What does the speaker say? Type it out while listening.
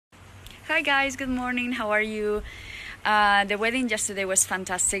Hi guys, good morning, how are you? The wedding yesterday was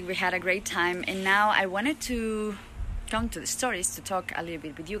fantastic, we had a great time, and now I wanted to come to the stories to talk a little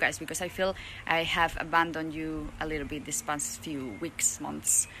bit with you guys because I feel I have abandoned you a little bit this past few weeks,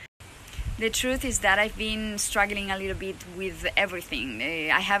 months. The truth is that I've been struggling a little bit with everything.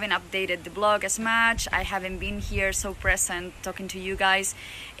 I haven't updated the blog as much, I haven't been here so present talking to you guys,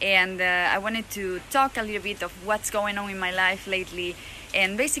 and I wanted to talk a little bit of what's going on in my life lately,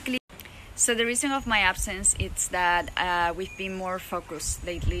 and basically so the reason of my absence is that we've been more focused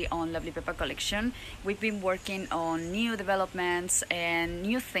lately on Lovely Peppa collection. We've been working on new developments and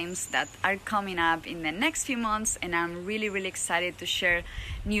new themes that are coming up in the next few months, and I'm really excited to share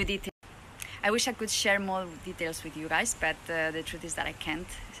new details. I wish I could share more details with you guys, but the truth is that I can't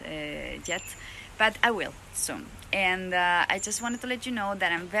yet, but I will soon. And I just wanted to let you know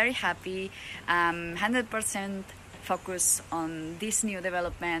that I'm very happy, 100% focused on these new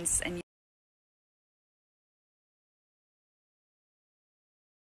developments and